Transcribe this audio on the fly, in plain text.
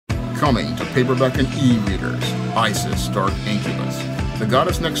Coming to paperback and e-readers, Isis Dark Incubus. The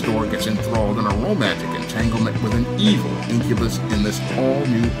goddess next door gets enthralled in a romantic entanglement with an evil incubus in this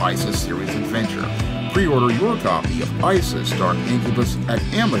all-new Isis series adventure. Pre-order your copy of Isis Dark Incubus at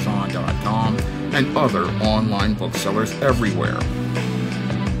Amazon.com and other online booksellers everywhere.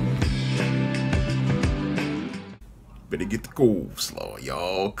 Better get the coleslaw,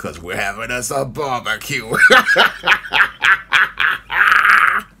 y'all, cause we're having us a barbecue.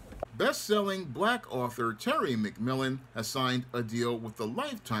 Best-selling black author Terry McMillan has signed a deal with the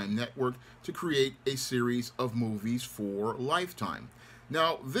Lifetime Network to create a series of movies for Lifetime.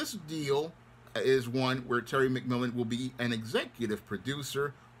 Now, this deal is one where Terry McMillan will be an executive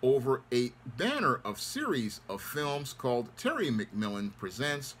producer over a banner of series of films called Terry McMillan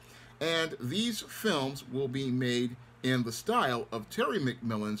Presents, and these films will be made in the style of Terry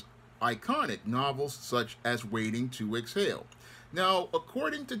McMillan's iconic novels such as Waiting to Exhale. Now,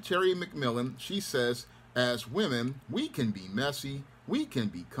 according to Terry McMillan, she says, as women, we can be messy, we can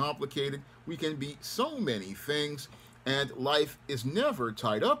be complicated, we can be so many things, and life is never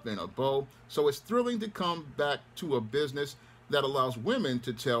tied up in a bow, so it's thrilling to come back to a business that allows women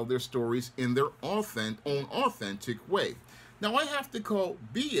to tell their stories in their own authentic way. Now, I have to call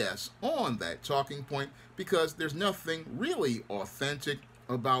BS on that talking point because there's nothing really authentic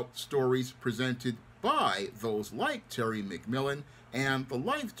about stories presented by those like Terry McMillan and the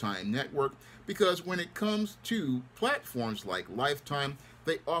Lifetime Network, because when it comes to platforms like Lifetime,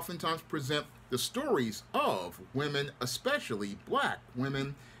 they oftentimes present the stories of women, especially black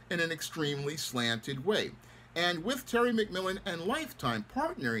women, in an extremely slanted way. And with Terry McMillan and Lifetime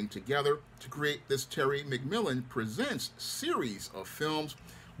partnering together to create this Terry McMillan Presents series of films,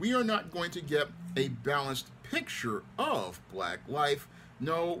 we are not going to get a balanced picture of black life.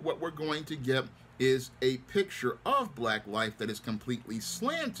 No, what we're going to get is a picture of black life that is completely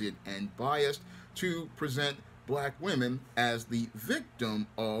slanted and biased to present black women as the victim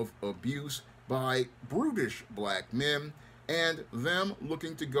of abuse by brutish black men, and them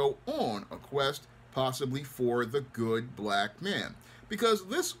looking to go on a quest possibly for the good black man. Because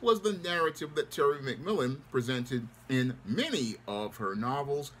this was the narrative that Terry McMillan presented in many of her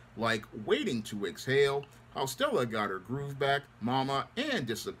novels, like Waiting to Exhale, How Stella Got Her Groove Back, Mama, and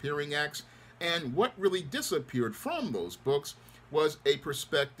Disappearing Acts. And what really disappeared from those books was a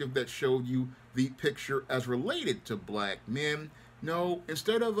perspective that showed you the picture as related to black men. No,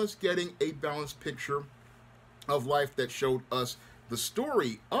 instead of us getting a balanced picture of life that showed us the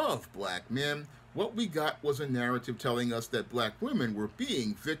story of black men, what we got was a narrative telling us that black women were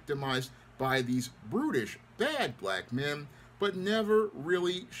being victimized by these brutish, bad black men, but never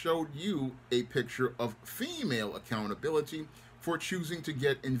really showed you a picture of female accountability for choosing to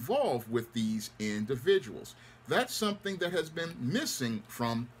get involved with these individuals. That's something that has been missing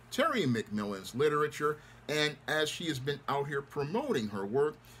from Terry McMillan's literature, and as she has been out here promoting her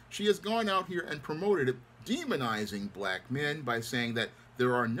work, she has gone out here and promoted it, demonizing black men by saying that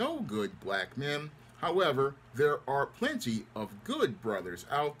there are no good black men. However, there are plenty of good brothers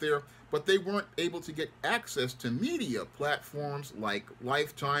out there, but they weren't able to get access to media platforms like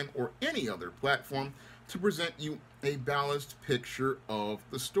Lifetime or any other platform to present you a balanced picture of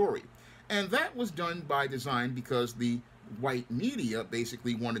the story. And that was done by design because the white media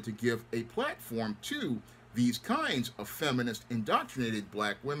basically wanted to give a platform to these kinds of feminist indoctrinated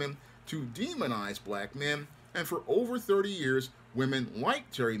black women to demonize black men. And for over 30 years, women like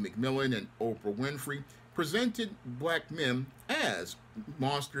Terry McMillan and Oprah Winfrey presented black men as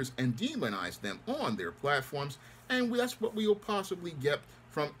monsters and demonized them on their platforms. And that's what we will possibly get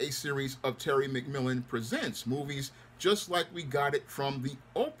from a series of Terry McMillan Presents movies, just like we got it from the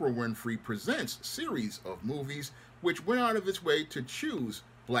Oprah Winfrey Presents series of movies, which went out of its way to choose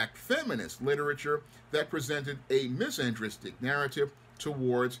black feminist literature that presented a misogynistic narrative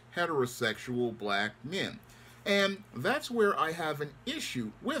towards heterosexual black men. And that's where I have an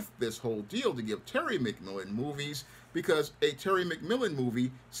issue with this whole deal to give Terry McMillan movies, because a Terry McMillan movie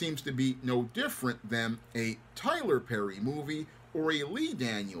seems to be no different than a Tyler Perry movie or a Lee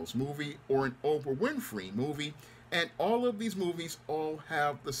Daniels movie or an Oprah Winfrey movie. And all of these movies all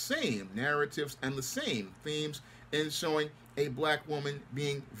have the same narratives and the same themes in showing a black woman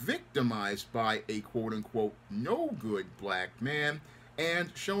being victimized by a quote-unquote no-good black man, and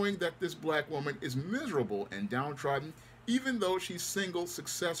showing that this black woman is miserable and downtrodden. Even though she's single,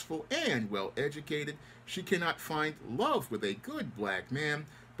 successful, and well-educated, she cannot find love with a good black man,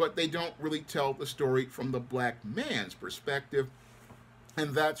 but they don't really tell the story from the black man's perspective.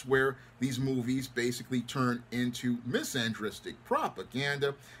 And that's where these movies basically turn into misandristic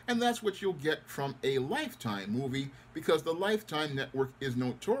propaganda. And that's what you'll get from a Lifetime movie, because the Lifetime network is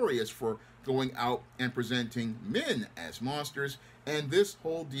notorious for going out and presenting men as monsters. And this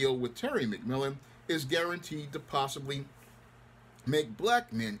whole deal with Terry McMillan is guaranteed to possibly make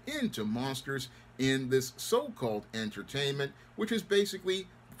black men into monsters in this so-called entertainment, which is basically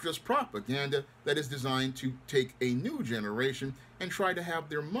just propaganda that is designed to take a new generation and try to have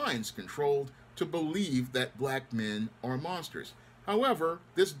their minds controlled to believe that black men are monsters. However,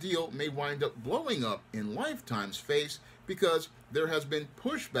 this deal may wind up blowing up in Lifetime's face because there has been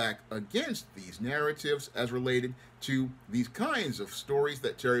pushback against these narratives as related to these kinds of stories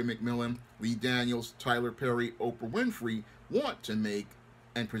that Terry McMillan, Lee Daniels, Tyler Perry, Oprah Winfrey want to make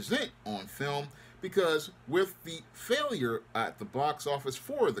and present on film, because with the failure at the box office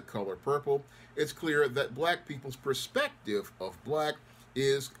for The Color Purple, it's clear that black people's perspective of black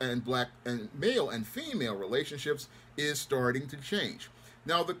and male and female relationships is starting to change.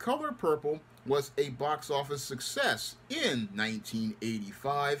 Now, The Color Purple was a box office success in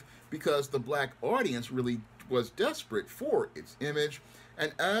 1985 because the black audience really was desperate for its image.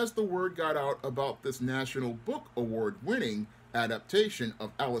 And as the word got out about this National Book Award winning adaptation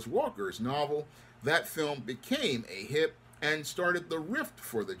of Alice Walker's novel, that film became a hit and started the rift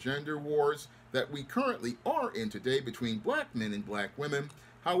for the gender wars that we currently are in today between black men and black women.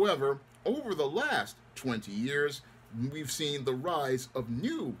 However, over the last 20 years, we've seen the rise of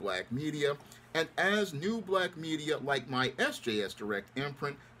new black media, and as new black media like my SJS Direct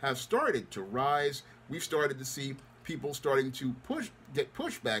imprint have started to rise, we've started to see people starting to get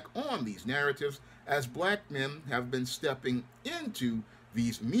pushback on these narratives, as black men have been stepping into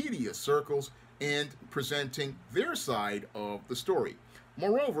these media circles and presenting their side of the story.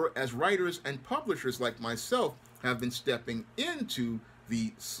 Moreover, as writers and publishers like myself have been stepping into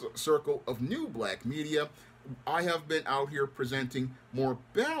the circle of new black media, I have been out here presenting more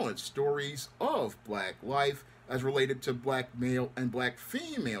balanced stories of black life as related to black male and black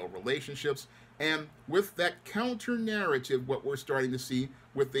female relationships. And with that counter narrative, what we're starting to see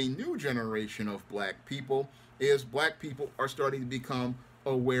with a new generation of black people is black people are starting to become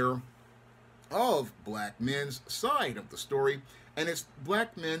aware of black men's side of the story, and it's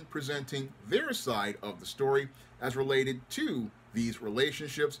black men presenting their side of the story as related to these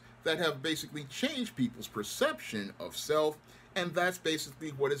relationships that have basically changed people's perception of self, and that's basically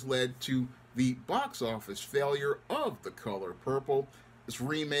what has led to the box office failure of The Color Purple, this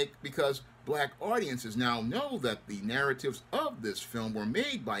remake, because black audiences now know that the narratives of this film were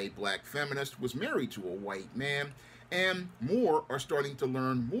made by a black feminist who was married to a white man, and more are starting to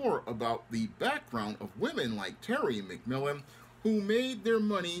learn more about the background of women like Terry McMillan, who made their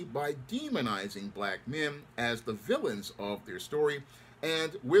money by demonizing black men as the villains of their story.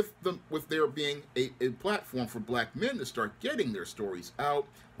 And with there being a platform for black men to start getting their stories out,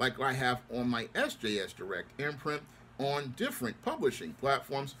 like I have on my SJS Direct imprint on different publishing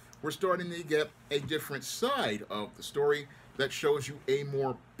platforms, we're starting to get a different side of the story that shows you a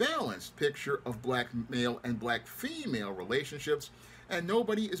more balanced picture of black male and black female relationships, and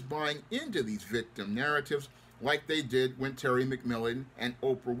nobody is buying into these victim narratives like they did when Terry McMillan and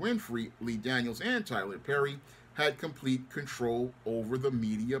Oprah Winfrey, Lee Daniels, and Tyler Perry had complete control over the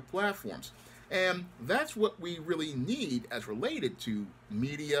media platforms. And that's what we really need as related to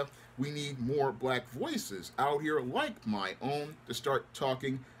media. We need more black voices out here like my own to start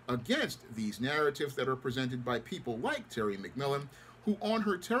talking against these narratives that are presented by people like Terry McMillan, who on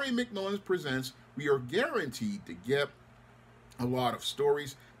her Terry McMillan Presents, we are guaranteed to get a lot of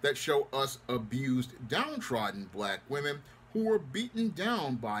stories that show us abused, downtrodden black women who were beaten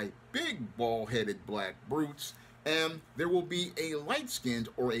down by big, bald-headed black brutes, and there will be a light-skinned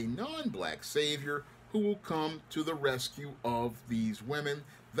or a non-black savior who will come to the rescue of these women.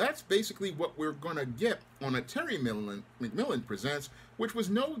 That's basically what we're going to get on a Terry McMillan Presents, which was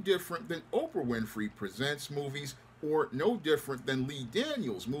no different than Oprah Winfrey Presents movies, or no different than Lee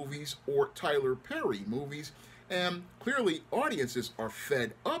Daniels movies or Tyler Perry movies. And clearly, audiences are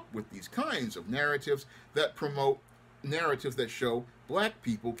fed up with these kinds of narratives that promote narratives that show black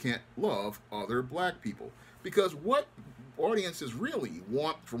people can't love other black people. Because what audiences really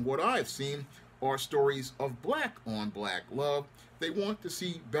want, from what I've seen, are stories of black on black love. They want to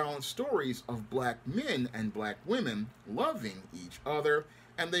see balanced stories of black men and black women loving each other,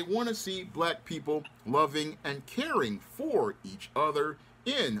 and they want to see black people loving and caring for each other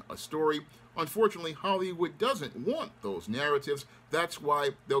in a story. Unfortunately, Hollywood doesn't want those narratives. That's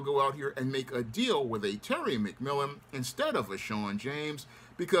why they'll go out here and make a deal with a Terry McMillan instead of a Sean James,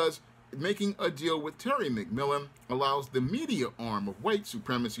 because making a deal with Terry McMillan allows the media arm of white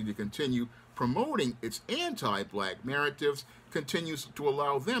supremacy to continue promoting its anti-black narratives, continues to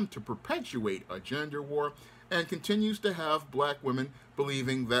allow them to perpetuate a gender war, and continues to have black women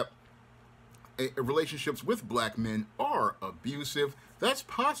believing that relationships with black men are abusive. That's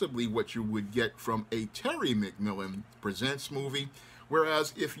possibly what you would get from a Terry McMillan Presents movie.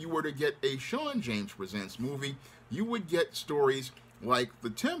 Whereas if you were to get a Sean James Presents movie, you would get stories like The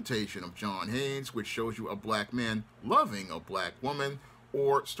Temptation of John Haynes, which shows you a black man loving a black woman,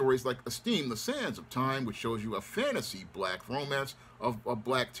 or stories like Esteem the Sands of Time, which shows you a fantasy black romance of a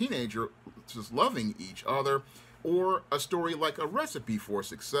black teenager just loving each other, or a story like A Recipe for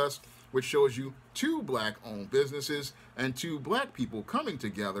Success, which shows you two black-owned businesses and two black people coming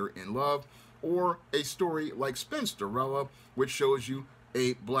together in love, or a story like Spinsterella, which shows you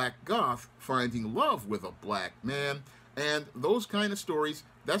a black goth finding love with a black man. And those kind of stories,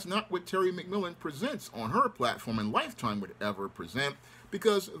 that's not what Terry McMillan Presents on her platform, and Lifetime would ever present,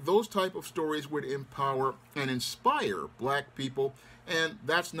 because those type of stories would empower and inspire black people, and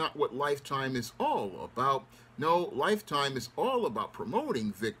that's not what Lifetime is all about. No, Lifetime is all about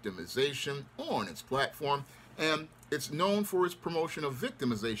promoting victimization on its platform, and it's known for its promotion of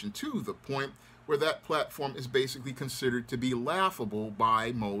victimization to the point where that platform is basically considered to be laughable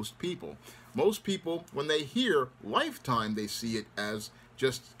by most people. Most people, when they hear Lifetime, they see it as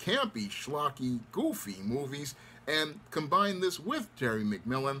just campy, schlocky, goofy movies, and combine this with Terry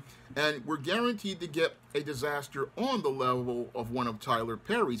McMillan, and we're guaranteed to get a disaster on the level of one of Tyler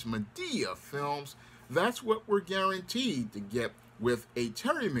Perry's Medea films. That's what we're guaranteed to get with a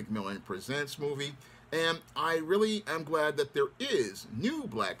Terry McMillan Presents movie. And I really am glad that there is new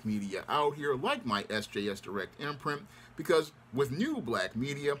black media out here like my SJS Direct imprint, because with new black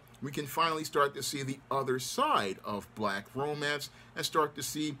media, we can finally start to see the other side of black romance and start to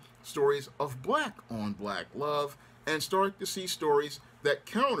see stories of black on black love and start to see stories that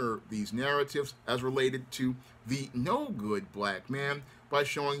counter these narratives as related to the no good black man by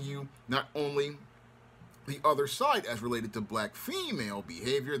showing you not only the other side as related to black female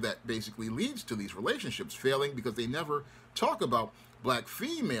behavior that basically leads to these relationships failing, because they never talk about black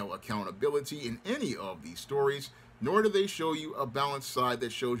female accountability in any of these stories, nor do they show you a balanced side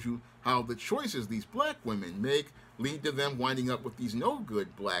that shows you how the choices these black women make lead to them winding up with these no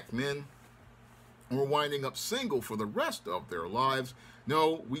good black men or winding up single for the rest of their lives.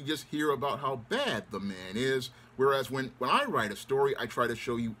 No, we just hear about how bad the man is, whereas when I write a story, I try to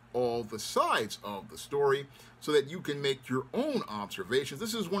show you all the sides of the story so that you can make your own observations.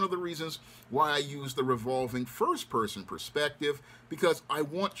 This is one of the reasons why I use the revolving first-person perspective, because I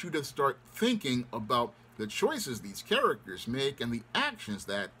want you to start thinking about the choices these characters make and the actions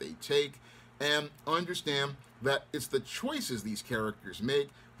that they take, and understand that it's the choices these characters make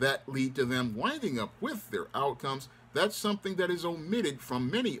that lead to them winding up with their outcomes. That's something that is omitted from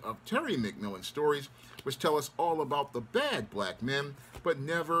many of Terry McMillan's stories, which tell us all about the bad black men, but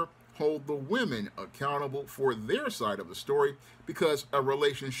never hold the women accountable for their side of the story, because a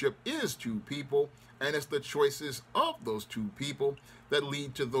relationship is two people, and it's the choices of those two people that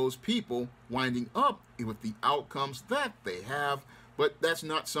lead to those people winding up with the outcomes that they have. But that's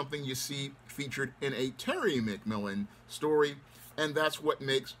not something you see featured in a Terry McMillan story, and that's what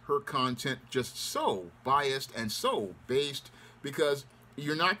makes her content just so biased and so based, because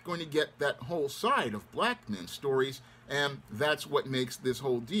you're not going to get that whole side of black men's stories, and that's what makes this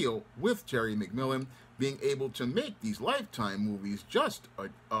whole deal with Terry McMillan being able to make these Lifetime movies just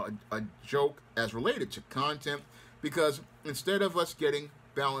a joke as related to content, because instead of us getting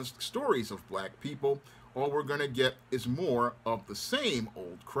balanced stories of black people, all we're going to get is more of the same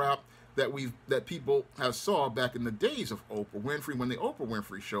old crap that people have saw back in the days of Oprah Winfrey, when the Oprah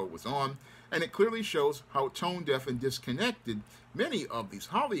Winfrey Show was on. And it clearly shows how tone deaf and disconnected many of these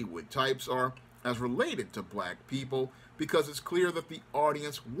Hollywood types are as related to black people, because it's clear that the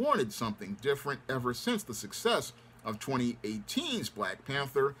audience wanted something different ever since the success of 2018's Black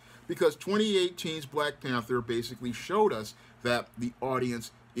Panther, because 2018's Black Panther basically showed us that the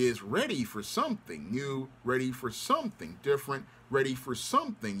audience is ready for something new, ready for something different, ready for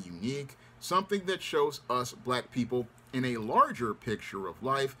something unique, something that shows us black people in a larger picture of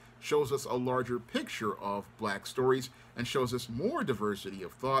life, shows us a larger picture of black stories, and shows us more diversity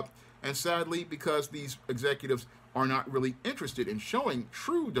of thought. And sadly, because these executives are not really interested in showing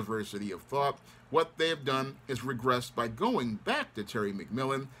true diversity of thought, what they have done is regressed by going back to Terry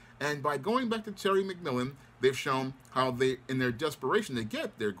McMillan. And by going back to Terry McMillan, they've shown how they, in their desperation to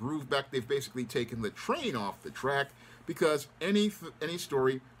get their groove back, they've basically taken the train off the track, because any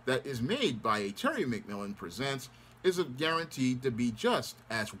story that is made by a Terry McMillan Presents is guaranteed to be just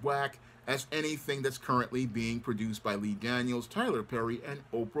as whack as anything that's currently being produced by Lee Daniels, Tyler Perry, and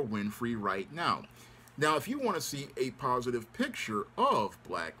Oprah Winfrey right now. Now, if you want to see a positive picture of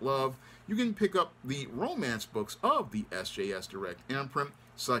Black love, you can pick up the romance books of the SJS Direct imprint,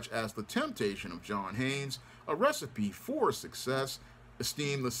 such as The Temptation of John Haynes, A Recipe for Success,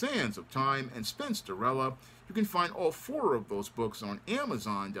 Esteem the Sands of Time, and Spinsterella. You can find all 4 of those books on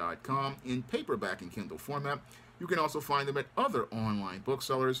Amazon.com in paperback and Kindle format. You can also find them at other online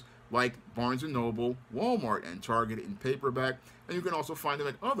booksellers like Barnes & Noble, Walmart, and Target in paperback. And you can also find them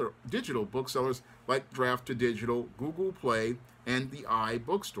at other digital booksellers like Draft to Digital, Google Play, and the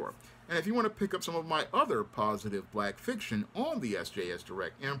iBookstore. And if you want to pick up some of my other positive Black fiction on the SJS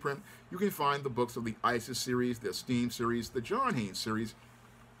Direct imprint, you can find the books of the ISIS series, the Esteem series, the John Haynes series,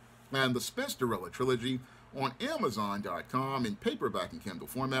 and the Spinsterella trilogy on Amazon.com in paperback and Kindle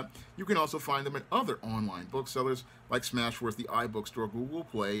format. You can also find them at other online booksellers like Smashworth, the iBookstore, Google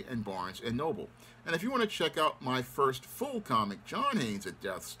Play, and Barnes & Noble. And if you want to check out my first full comic, John Haynes at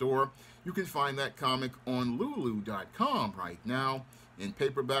Death's Store, you can find that comic on Lulu.com right now in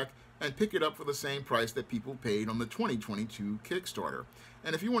paperback and pick it up for the same price that people paid on the 2022 Kickstarter.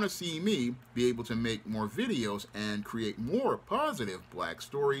 And if you want to see me be able to make more videos and create more positive Black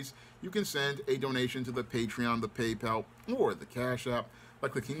stories, you can send a donation to the Patreon, the PayPal, or the Cash App by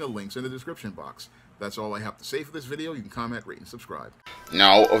clicking the links in the description box. That's all I have to say for this video. You can comment, rate, and subscribe.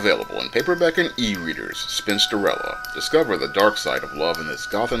 Now available in paperback and e-readers, Spinsterella. Discover the dark side of love in this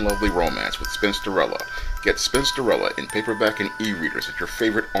goth and lovely romance with Spinsterella. Get Spinsterella in paperback and e-readers at your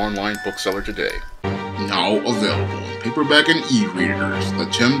favorite online bookseller today. Now available in paperback and e-readers, The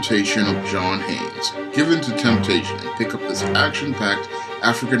Temptation of John Haynes. Give in to temptation and pick up this action-packed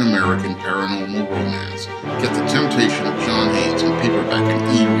African-American paranormal romance. Get The Temptation of John Haynes in paperback and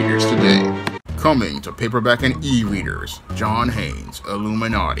e-readers today. Coming to paperback and e-readers, John Haynes,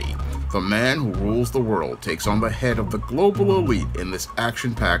 Illuminati. The man who rules the world takes on the head of the global elite in this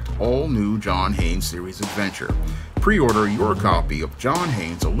action-packed, all-new John Haynes series adventure. Pre-order your copy of John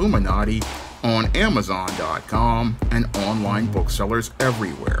Haynes, Illuminati on Amazon.com and online booksellers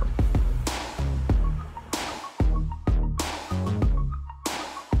everywhere.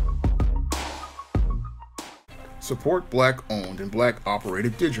 Support Black-owned and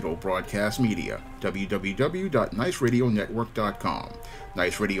Black-operated digital broadcast media. www.niceradionetwork.com.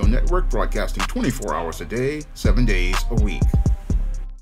 Nice Radio Network, broadcasting 24 hours a day, 7 days a week.